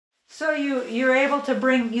So you're able to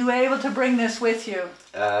bring this with you.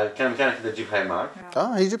 كان كده تجيب هاي معك.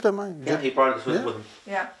 هي جبتها معي. Yeah, he brought this with him.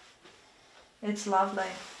 Yeah. It's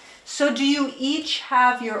lovely. So do you each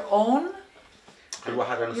have your own? كل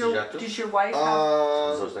واحد عنده سجادته. Does your wife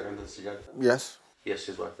have? زوجتك عندها سجادة. Yes. Yes,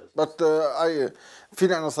 his wife does. But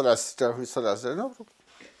فينا أنا صلي على السجادة وهي صلي على السجادة. No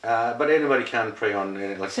problem. But anybody can pray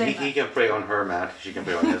on, like he can pray on her mat, she can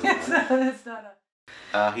pray on his mat. It's not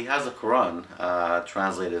He has a Quran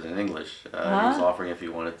translated in English. He was offering if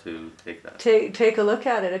you wanted to take that. Take a look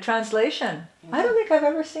at it, a translation. I don't think I've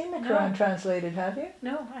ever seen the Quran translated, have you?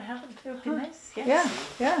 No, I haven't. It would be nice. Yes.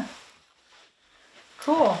 Yeah.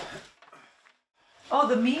 Cool. Oh,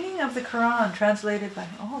 the meaning of the Quran translated by,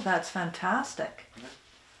 that's fantastic.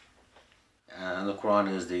 And the Quran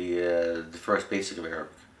is the first basic of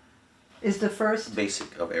Arabic. Is the first? Basic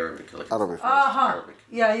of Arabic. Like Arabic. Arabic.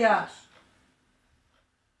 Yeah. Yes.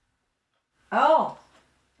 Oh.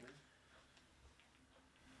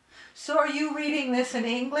 So are you reading this in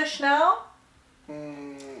English now?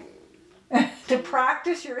 To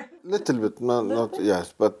practice your English? Little bit, not yes,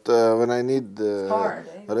 but when I need hard,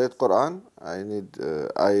 eh? read Quran,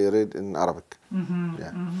 I read in Arabic. Mm-hmm.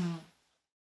 Yeah. Mm-hmm.